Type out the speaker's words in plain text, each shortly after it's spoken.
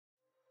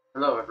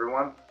Hello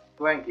everyone,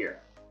 Blank here.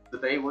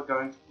 Today we're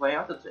going to play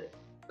Undertale.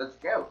 Let's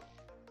go!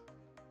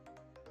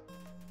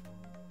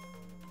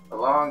 A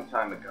long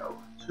time ago,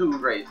 two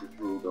races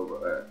ruled over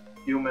Earth,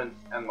 humans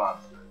and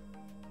monsters.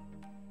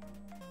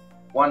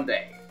 One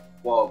day,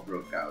 war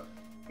broke out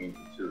between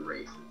the two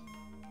races.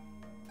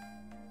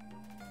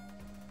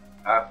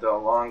 After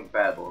a long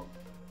battle,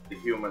 the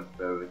humans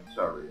were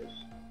victorious.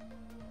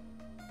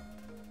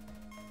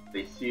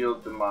 They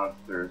sealed the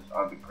monsters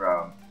on the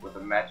ground with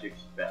a magic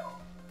spell.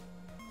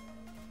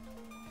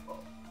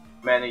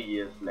 Many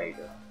years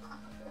later,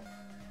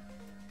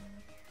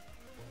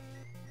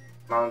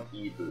 Mount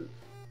Evil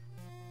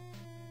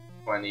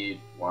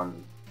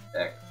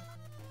 21X.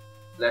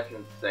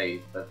 Legends say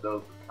that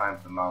those who climb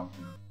the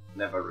mountain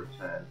never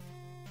return.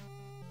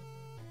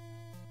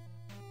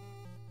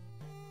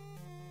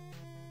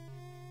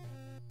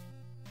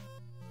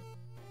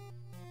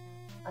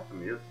 That's the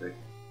music.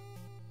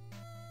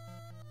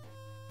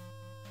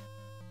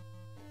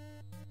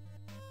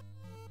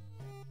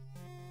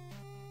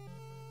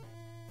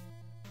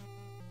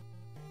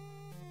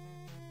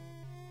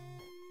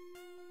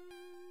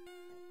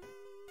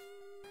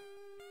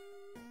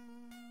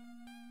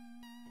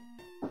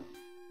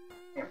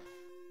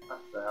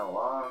 That's a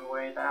long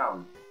way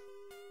down.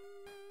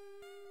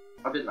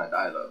 How didn't I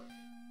die though?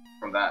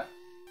 From that?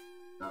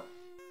 No.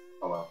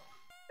 Oh well.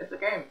 It's a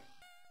game.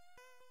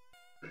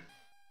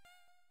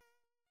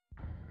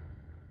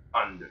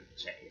 Undertale.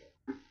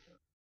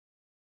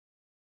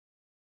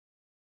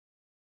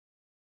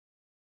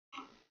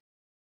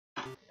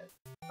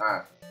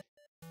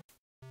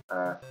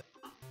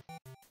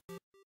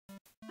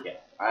 Yeah,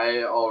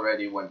 I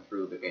already went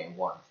through the game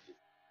once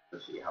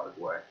to see how it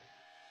worked.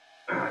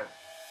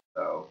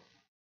 So.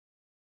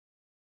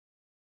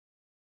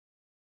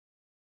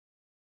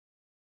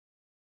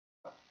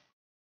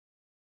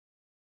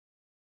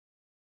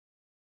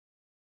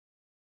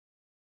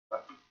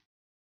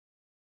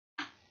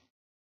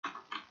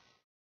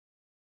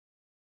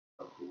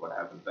 What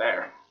happened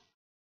there?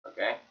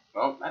 Okay,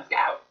 well, let's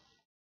go!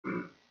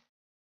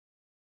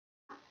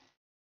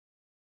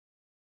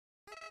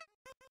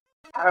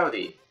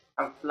 Howdy,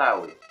 I'm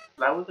Flowey.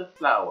 Flowey the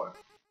flower.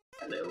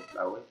 Hello,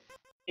 Flowey.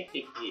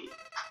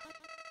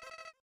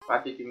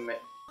 Why did you make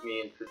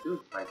me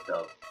introduce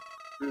myself?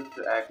 Rude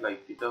to act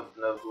like you don't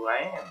know who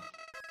I am.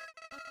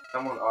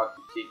 Someone ought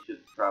to teach you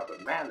the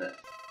proper manners.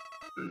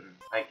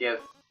 I guess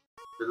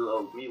little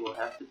old me will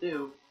have to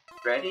do.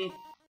 Ready?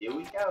 Here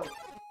we go.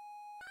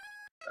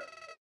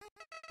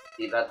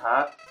 See that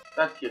heart?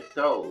 That's your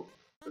soul,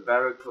 the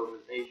very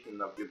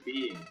culmination of your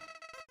being.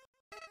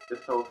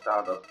 This soul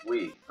starts off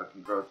weak, but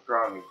can grow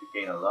strong if you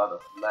gain a lot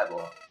of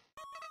level.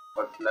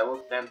 What's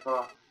level stand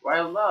for?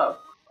 Why, love!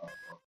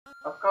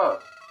 Of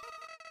course.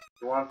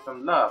 You want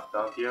some love,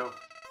 don't you?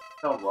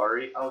 Don't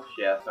worry, I'll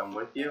share some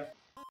with you.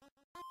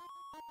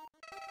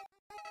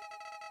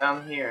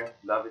 Down here,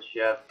 love is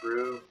shared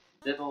through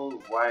little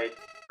white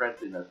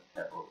friendliness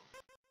pebbles.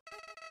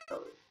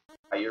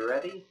 Are you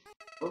ready?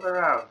 Move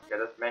around,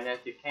 get as many as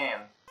you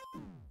can.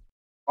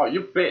 Oh,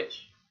 you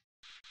bitch!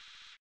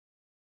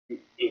 You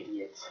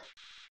idiot.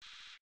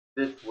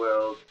 This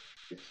world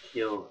is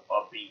kill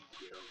or be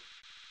killed.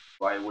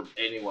 Why would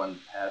anyone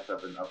pass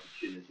up an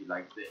opportunity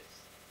like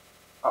this?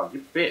 Oh,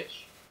 you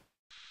bitch!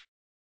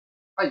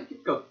 Oh, you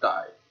can go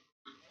die.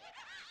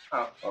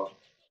 Oh,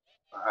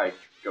 I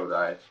go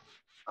die.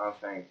 Oh,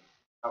 thanks.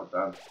 I'm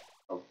done.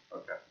 Oh,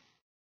 okay.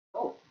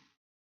 Oh,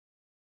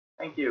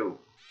 thank you,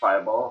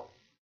 Fireball.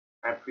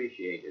 I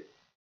appreciate it.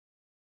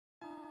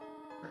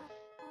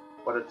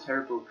 What a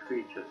terrible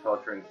creature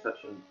torturing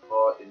such a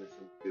poor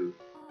innocent youth.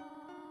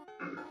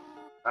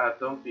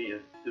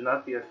 Do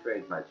not be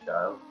afraid, my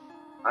child.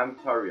 I'm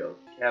Toriel,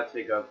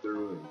 caretaker of the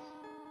ruins.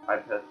 I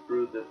pass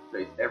through this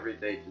place every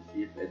day to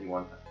see if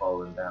anyone has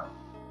fallen down.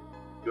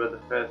 You are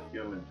the first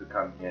human to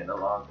come here in a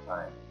long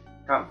time.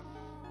 Come,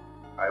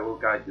 I will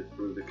guide you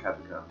through the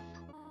catacombs.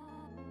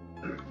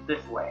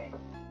 This way.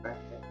 Okay,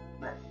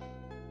 nice.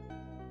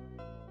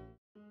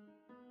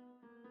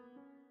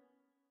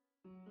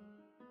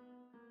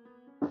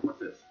 What's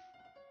this?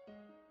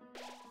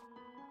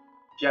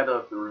 Shadow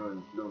of the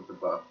ruins looms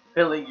above,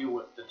 filling you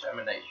with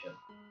determination.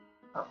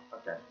 Oh,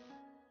 okay.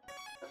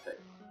 That's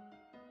it.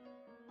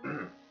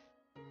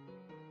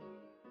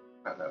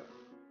 I know.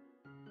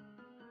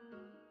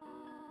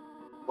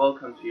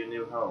 Welcome to your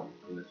new home,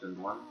 innocent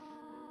one.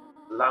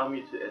 Allow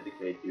me to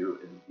educate you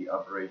in the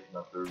operation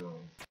of the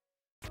ruins.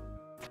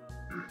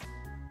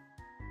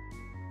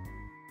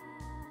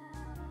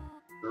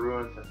 The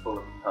ruins are full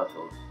of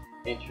puzzles,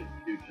 ancient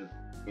futures,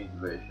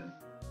 innovations,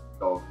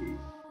 door keys.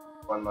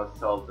 One must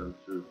solve them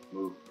to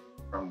move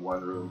from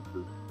one room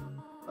to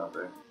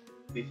another.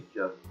 Please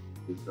adjust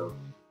yourself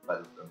by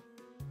them.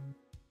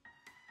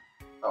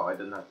 Oh, I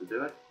didn't have to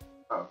do it?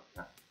 Oh,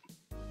 yeah.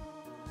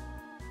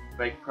 To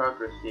make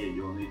progress here,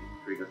 you will need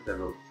to trigger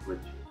several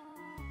switches.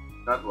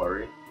 Not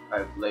worry, I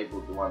have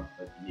labeled the ones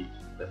that you need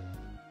to flip.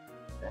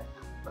 Okay,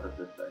 what does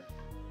this say?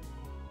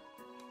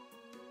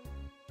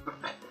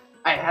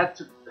 I had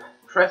to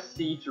press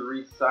C to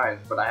read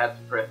signs, but I had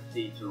to press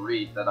C to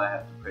read that I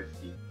had to press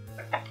C.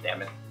 God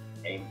damn it.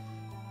 Aim.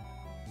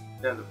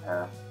 There's a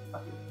path.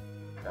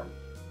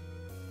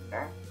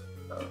 Okay.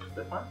 So,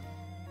 this one?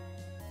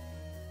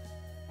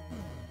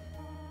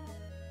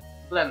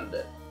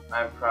 Splendid.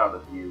 I'm proud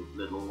of you,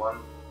 little one.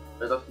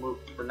 Let us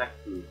move to the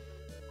next room.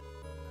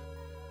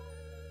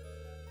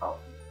 Oh.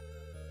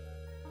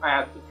 I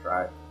had to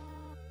try.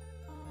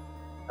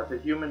 As a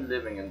human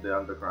living in the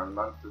underground,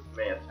 monsters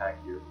may attack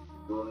you.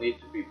 You will need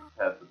to be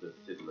prepared for this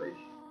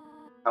situation.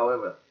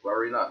 However,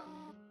 worry not.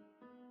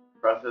 The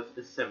process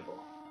is simple.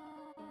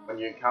 When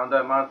you encounter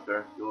a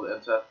monster, you will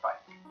enter a fight.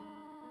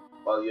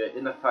 While you're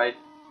in a fight,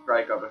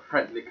 strike up a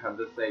friendly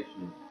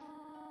conversation.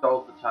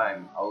 Solve the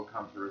time, I will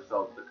come to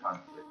resolve the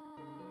conflict.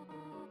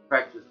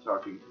 Practice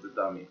talking to the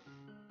dummy.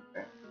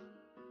 Okay.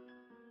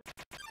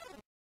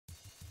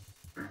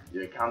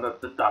 You encountered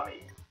the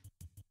dummy.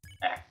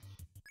 Act.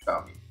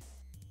 Dummy.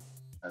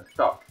 And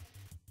talk.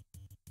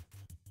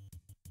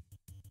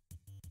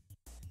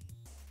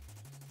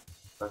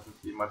 Doesn't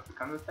see much of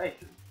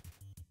conversation.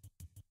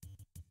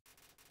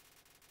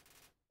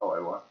 Oh, I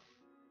won.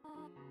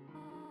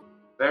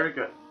 Very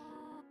good.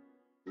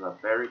 You are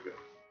very good.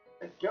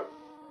 Thank you.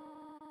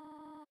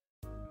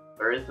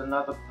 There is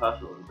another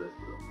puzzle in this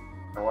room.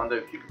 I wonder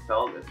if you can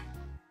solve it.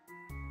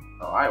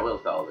 Oh, I will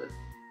solve it.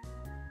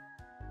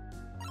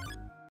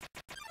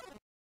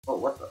 Oh,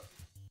 what the?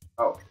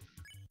 Oh.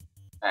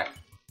 Act.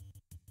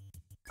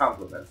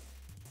 Compliment.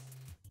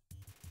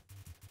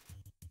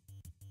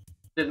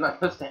 Didn't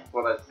understand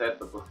what I said,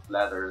 but was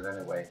flattered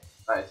anyway.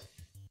 Nice.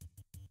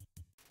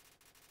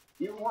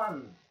 You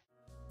won!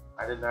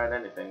 I didn't learn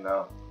anything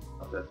though.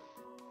 Of this.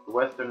 The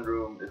western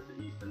room is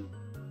the eastern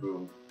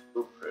room's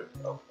blueprint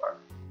so far.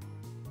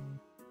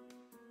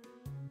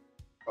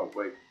 Oh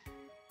wait.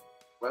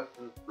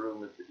 Western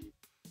room is the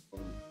eastern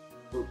room's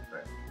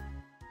blueprint.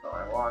 So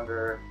I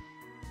wonder...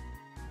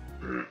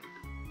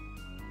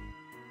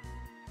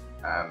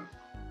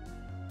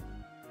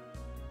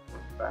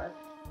 what's that?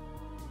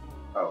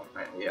 Oh,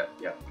 right, yeah.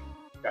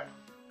 Okay.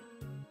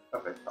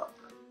 Okay, stop.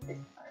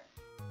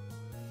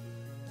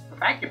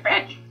 Thank you,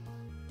 bitch!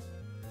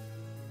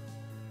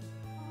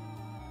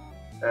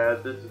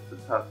 This is the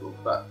puzzle,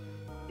 but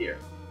here,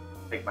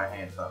 take my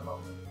hand for a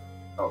moment.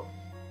 Oh.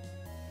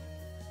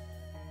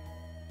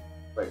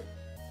 Wait,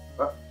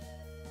 what?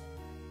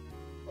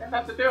 I don't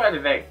have to do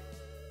anything!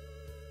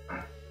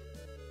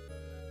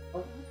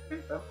 Oh,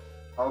 okay, so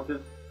I'll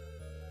just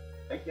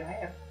take your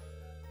hand.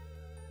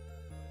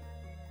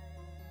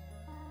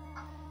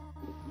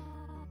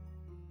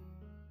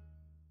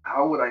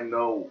 How would I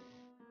know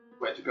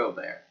where to go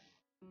there?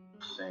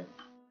 Same.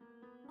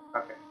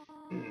 Okay.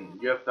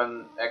 You have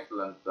done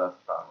excellent thus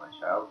far, my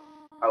child.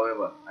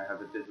 However, I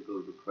have a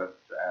difficult request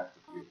to ask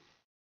of you.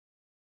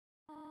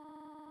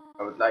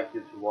 I would like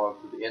you to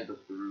walk to the end of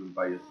the room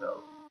by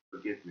yourself.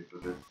 Forgive me for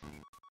this.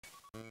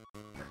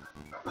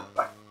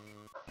 I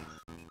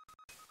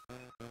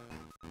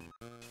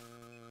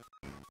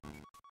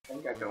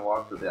think I can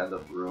walk to the end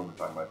of the room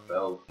by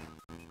myself.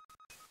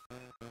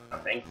 I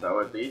think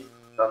so, at least.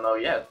 Don't know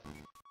yet.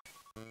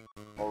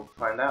 We'll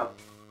find out.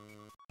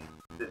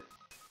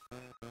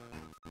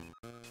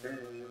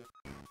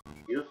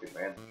 Excuse me,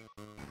 man.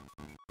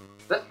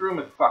 This room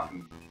is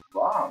fucking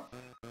long.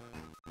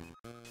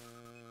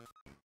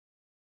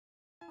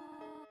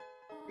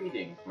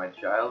 Greetings, my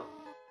child.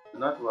 Do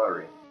not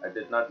worry, I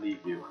did not leave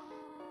you.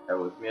 I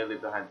was merely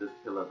behind this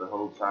pillar the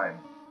whole time.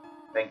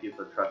 Thank you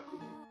for trusting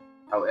me.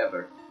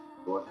 However,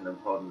 there was an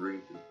important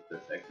reason for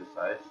this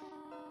exercise.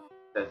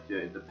 Test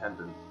your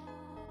independence.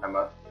 I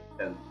must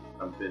attend to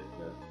some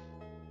business,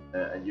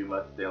 and you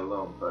must stay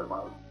alone for a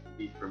while.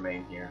 Please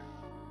remain here.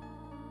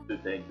 Too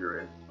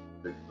dangerous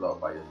to explore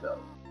by yourself.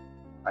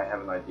 I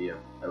have an idea.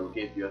 I will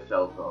give you a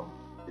cell phone.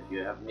 If you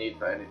have need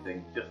for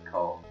anything, just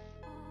call.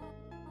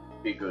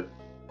 Be good,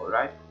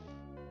 alright?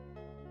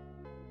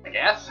 I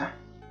guess.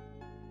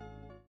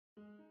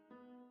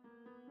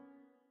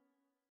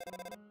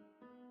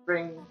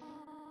 Ring.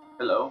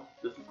 Hello,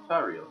 this is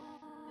Tariel.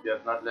 You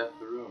have not left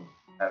the room,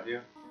 have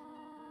you?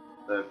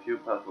 There are a few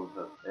puzzles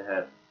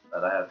ahead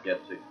that I have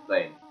yet to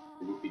explain.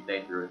 It would be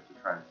dangerous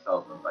to try and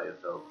solve them by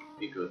yourself.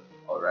 Be good,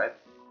 alright?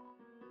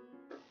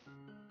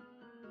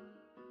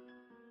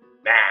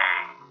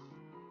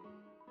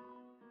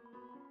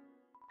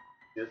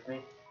 Excuse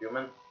me,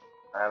 human?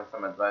 I have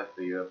some advice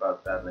for you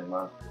about battling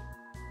monsters.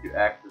 If you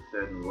act a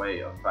certain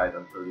way or fight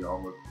until you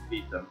almost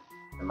defeat them,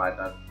 they might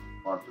not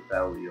want to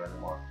battle you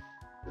anymore.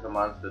 If a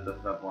monster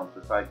does not want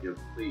to fight you,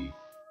 please,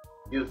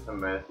 use some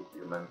mercy,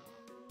 human.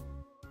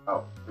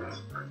 Oh.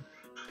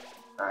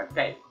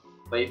 Okay.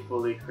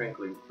 Playfully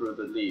crinkling through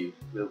the leaves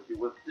fills you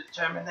with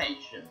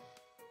determination.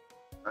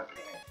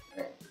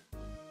 Okay.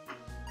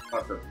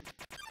 What the?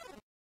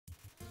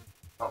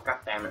 Oh, god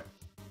damn it.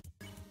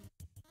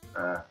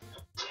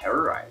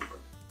 Terrorize.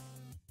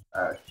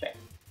 Okay.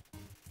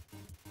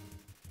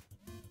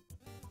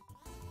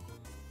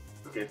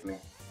 Forgive me.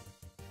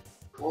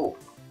 Oh,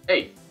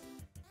 hey!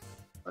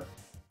 What?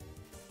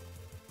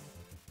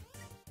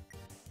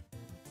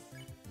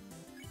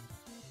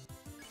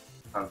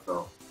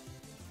 console.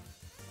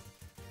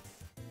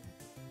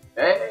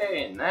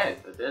 Hey, nice,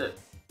 I did it.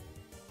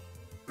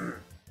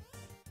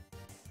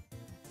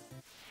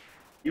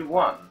 You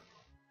won.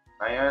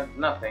 I earned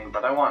nothing,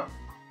 but I won.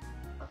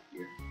 Up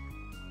here.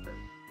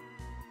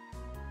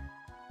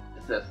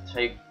 It says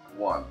take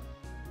one.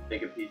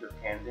 Take a piece of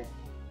candy.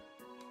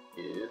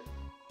 Yes.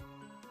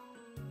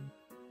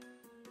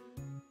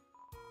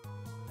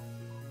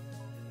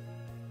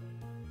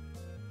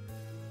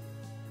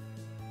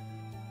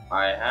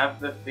 I have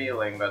the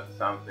feeling that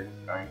something's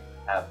going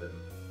to happen.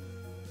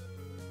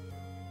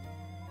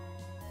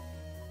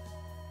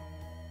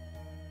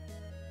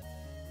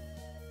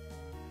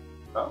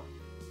 Oh?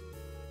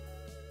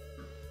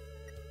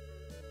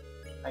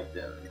 I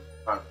didn't.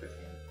 Punch the king.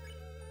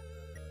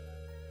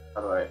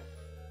 How do I...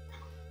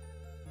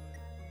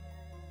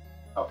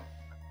 Oh.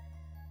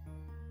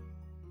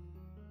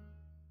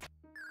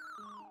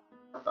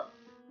 What's up?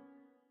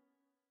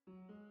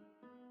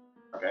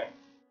 Okay.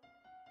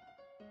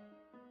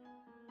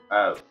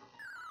 Oh.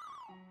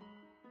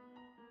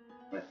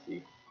 Let's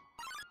see.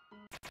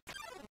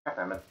 God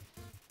damn it.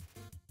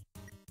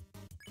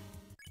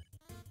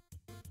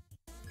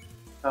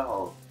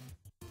 Oh.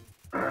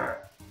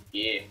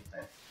 Yeah.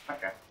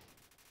 Okay.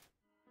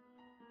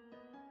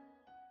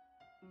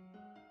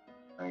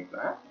 Like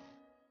that.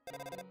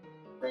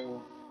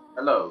 Thing.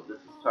 Hello, this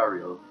is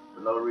Tariel.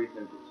 For no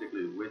reason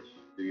particularly, which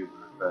do you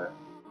prefer?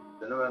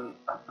 Cinnamon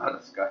or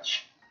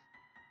butterscotch?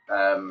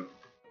 Cinnamon.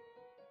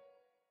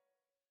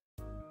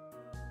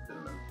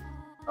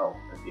 Oh,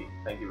 I see.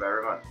 Thank you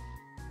very much.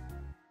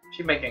 Is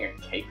she making a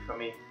cake for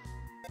me?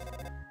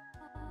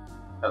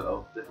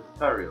 Hello, this is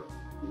Tariel.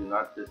 You do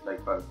not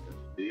dislike butterscotch,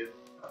 do you?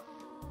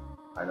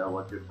 I know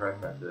what your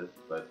preference is,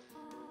 but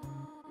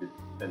you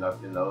spin up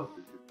your nose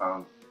that you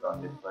found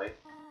on your plate.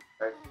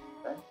 Okay,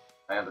 okay,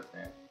 I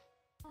understand.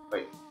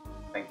 Wait,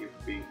 thank you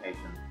for being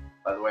patient.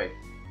 By the way...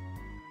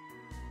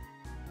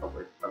 Oh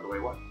wait, by the way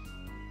what?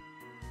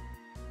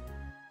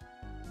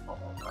 Oh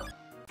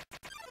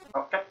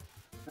no. Okay.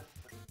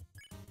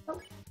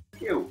 Oh,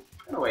 you,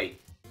 get away.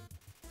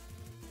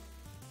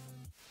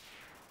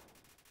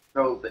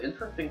 So, the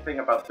interesting thing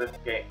about this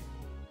game...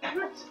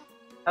 Damn it!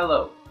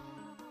 Hello.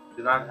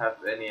 Do not have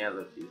any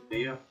allergies, do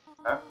you?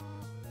 Huh?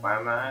 Why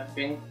am I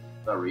asking?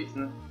 No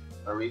reason.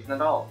 No reason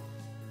at all.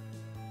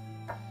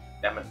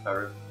 Damn it,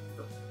 Cyrus.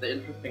 The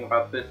interesting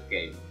about this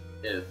game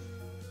is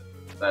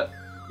that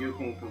you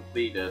can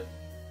complete it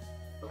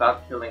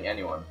without killing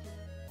anyone.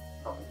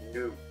 Oh, can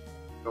you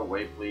go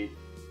away, please?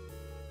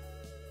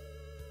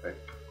 Okay.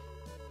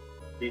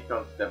 Please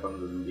don't step on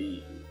the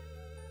leaves.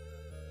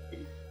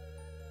 Please.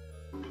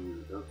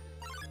 Ooh,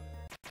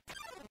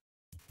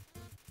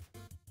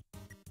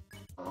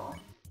 oh.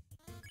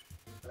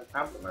 What a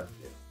compliment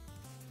here.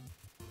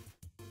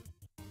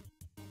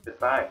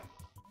 Goodbye.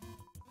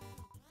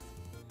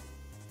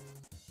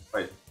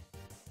 Wait.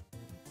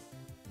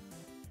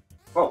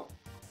 Whoa.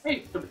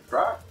 Hey, stupid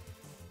frog.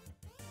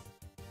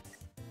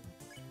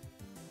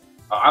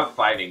 Oh, I'm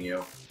fighting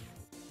you.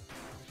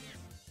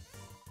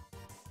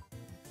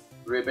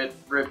 Ribbit,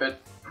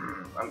 ribbit.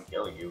 I'm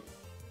killing you,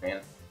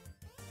 man.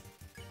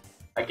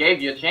 I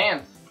gave you a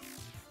chance.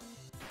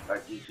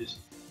 But you just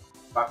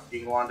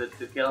fucking wanted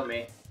to kill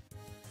me.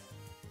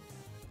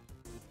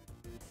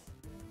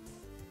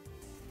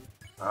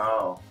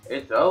 Oh,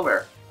 it's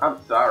over. I'm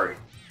sorry.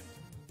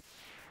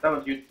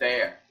 Don't you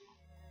dare.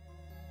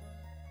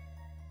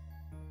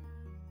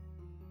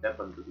 Step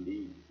on the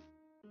lead.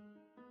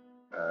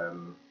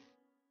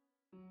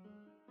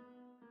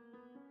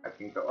 I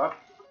can go up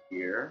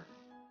here.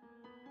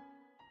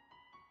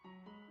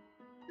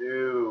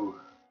 Ew.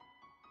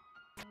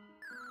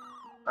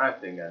 I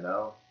think I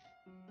know.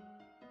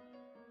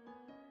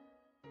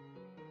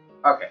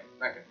 Okay,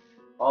 okay.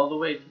 All the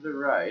way to the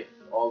right,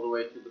 all the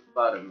way to the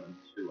bottom, and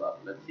 2 up.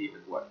 Let's see if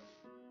it works.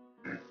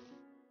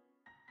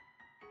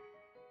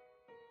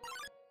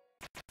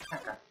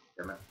 Okay,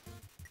 damn it.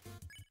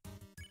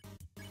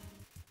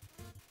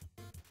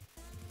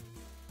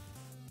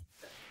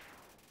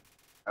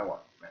 I won,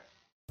 man.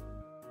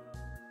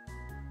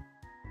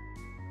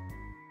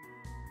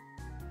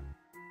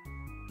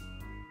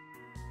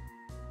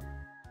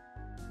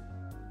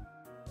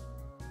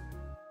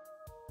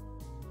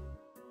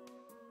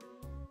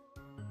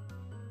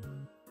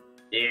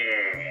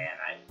 Yeah,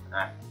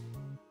 nice.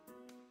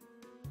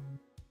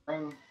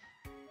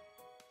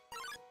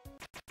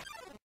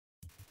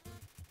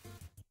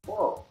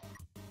 Whoa.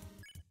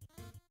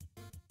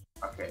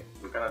 Okay,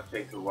 we're gonna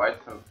take the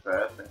white one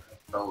first and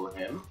control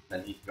him,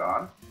 then he's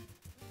gone.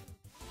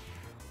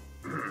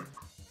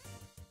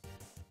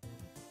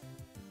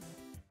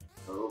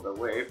 Move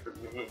away from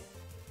me.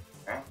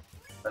 Okay,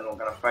 then we're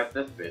gonna fight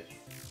this bitch.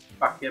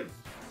 Fuck him.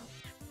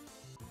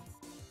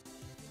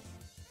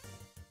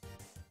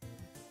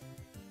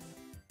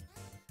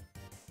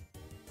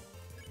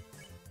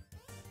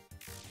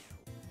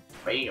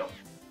 Fail.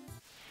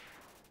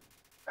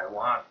 I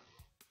won.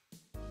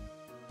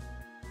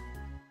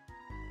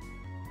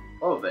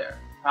 Oh there,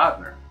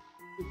 partner.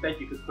 You said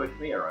you could push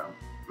me around.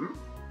 Hmm?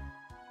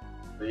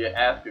 So you're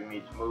asking me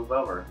to move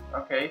over.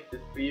 Okay,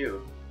 this for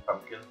you,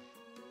 pumpkin.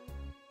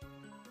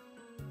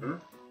 Hmm?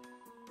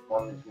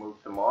 Want me to move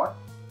some more?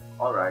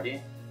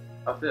 Alrighty.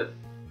 How's this?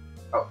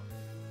 Oh.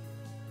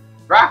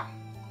 Rock!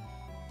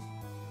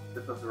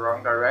 This was the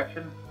wrong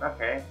direction?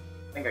 Okay.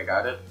 I think I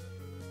got it.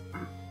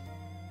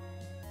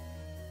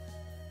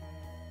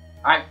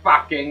 I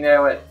fucking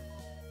knew it!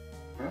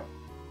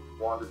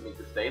 Wanted me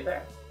to stay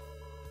there?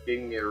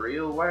 Giving me a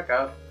real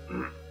workout.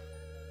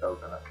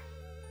 Coconut.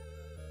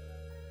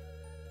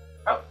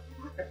 Oh,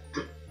 okay.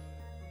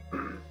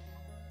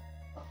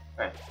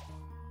 Thanks.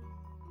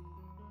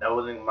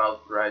 Knowing the mouse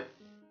right.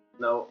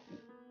 No,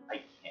 I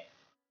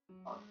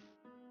can't.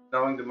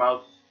 Knowing the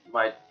mouse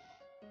might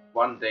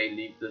one day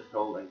leave this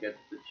hole and get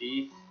the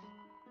cheese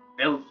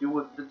fills you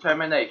with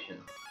determination.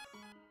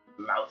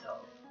 Mouse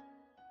hole.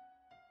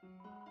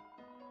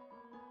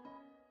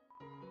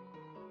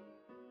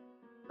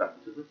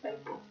 Up to the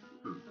table.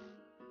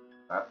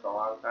 That's a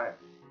lot of time.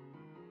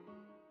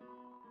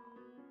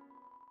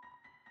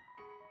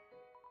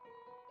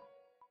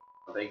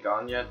 Are they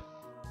gone yet?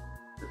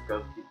 Just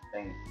go keep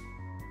things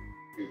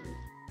creepy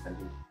and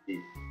peace.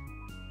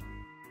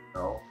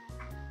 No.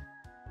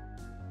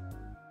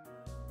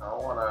 I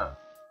don't wanna.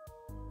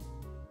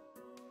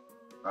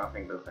 I don't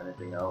think there's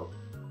anything else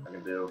I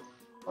can do.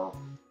 Well,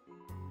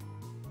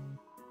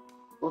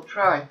 we'll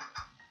try.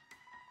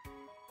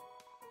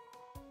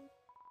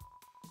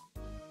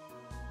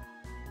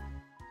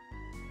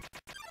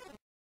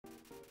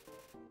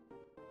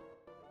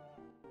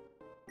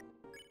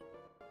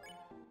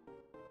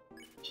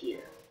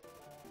 Here.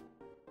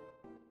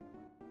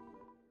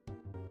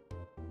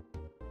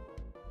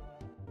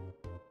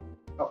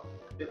 Oh,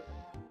 good.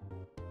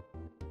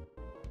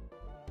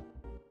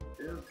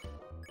 Two.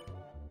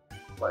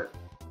 What?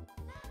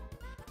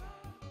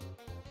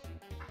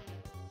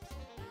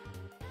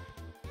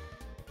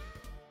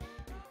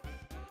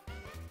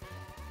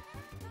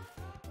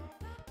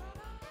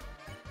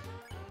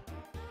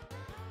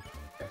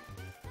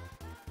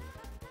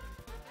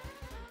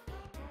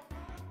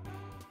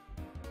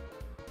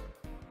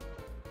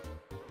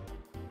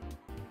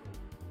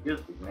 Excuse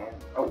me, man.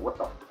 Oh, what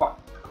the fuck?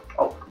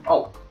 Oh,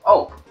 oh,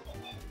 oh!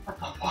 What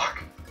the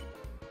fuck?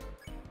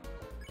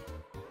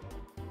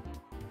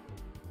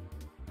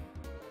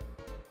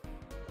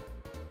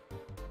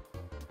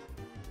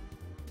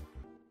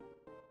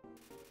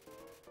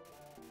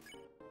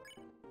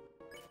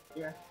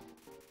 Yeah.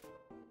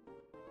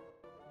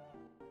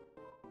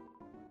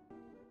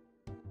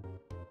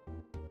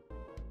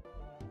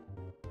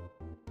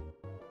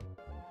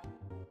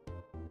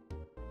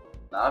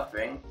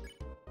 Nothing.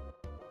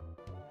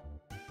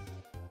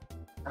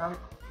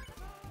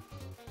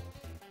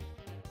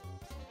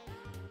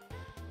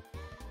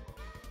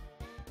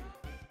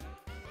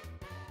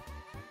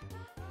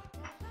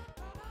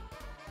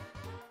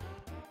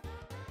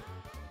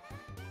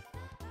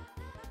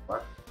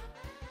 What?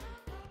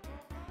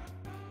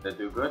 Did they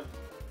do good?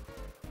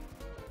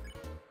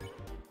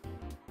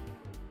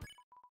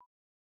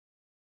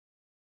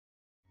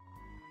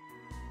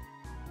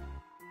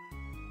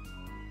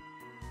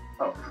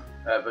 Oh,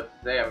 but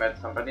today I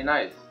met somebody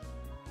nice.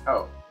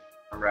 Oh,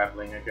 I'm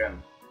rambling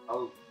again.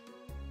 Oh,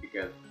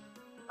 because.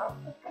 Oh,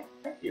 okay,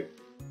 thank you.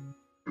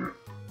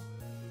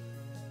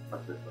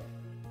 What's this one?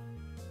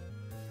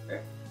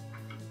 Okay.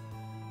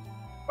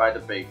 By the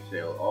bake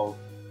sale, all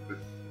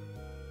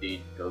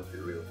proceeds go to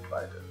the real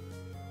spider.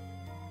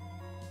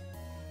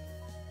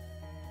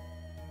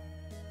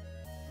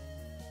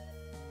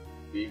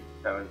 Beef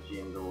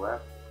 17 the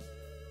web.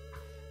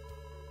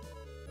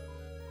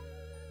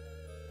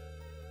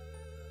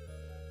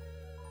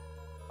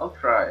 I'll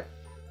try.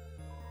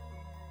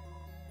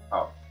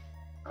 Oh,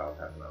 I don't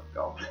have enough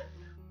gold.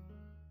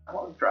 I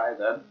won't try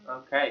then.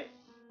 Okay.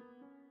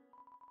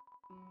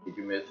 Did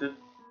you miss it?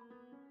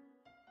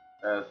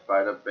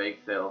 Spider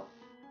bake sale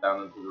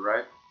down and to the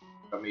right.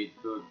 Come eat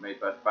food made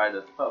by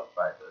spiders for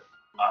spiders.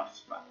 Of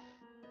spiders.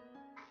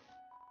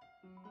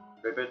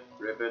 Ribbit,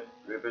 ribbit,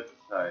 ribbit.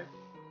 Hi.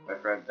 My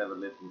friend never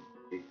listens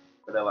to me.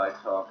 Whenever I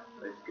talk,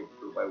 they skip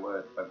through my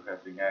words by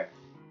pressing X.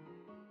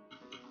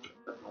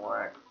 That's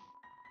more X.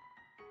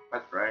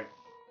 That's right.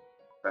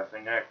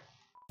 Pressing X.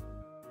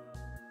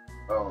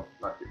 Oh,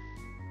 not it.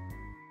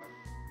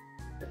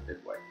 It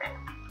did work.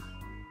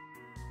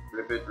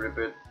 Ribbit,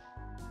 ribbit.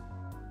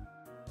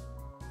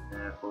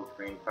 Yeah, full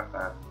screen, fuck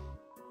that.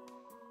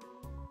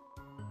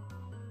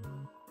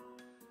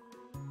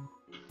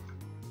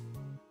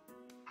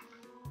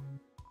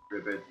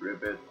 Ribbit,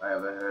 ribbit, I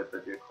have heard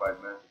that you're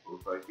quite merciful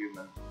for a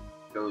human.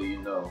 Surely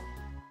you know.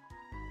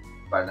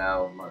 By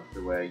now, must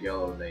wear a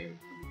yellow name.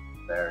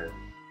 There is.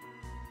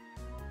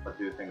 What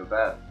do you think of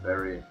that?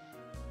 Very...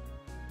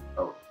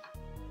 Oh.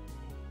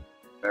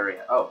 Very...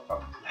 Oh,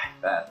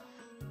 like that.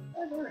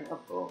 Very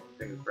helpful.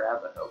 Things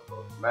rather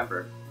helpful.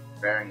 Remember,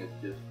 bearing is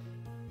just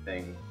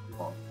things you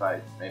won't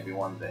fight. Maybe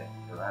one day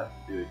you'll have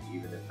to do it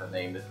even if the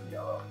name isn't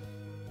yellow.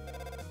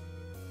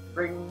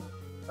 Spring.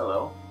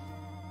 Hello.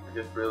 I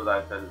just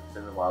realized that it's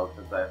been a while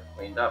since I've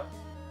cleaned up.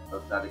 I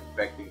was not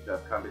expecting to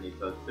have company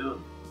so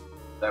soon.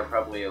 There are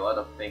probably a lot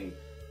of things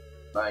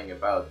lying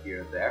about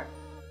here and there.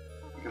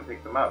 You can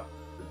pick them up,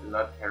 but do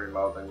not carry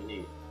more than you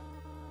need.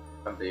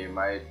 Someday you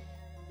might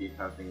see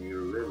something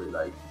you really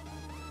like.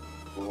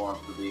 Who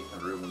wants to leave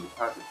some room in the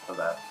pocket for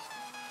that?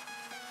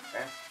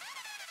 Okay?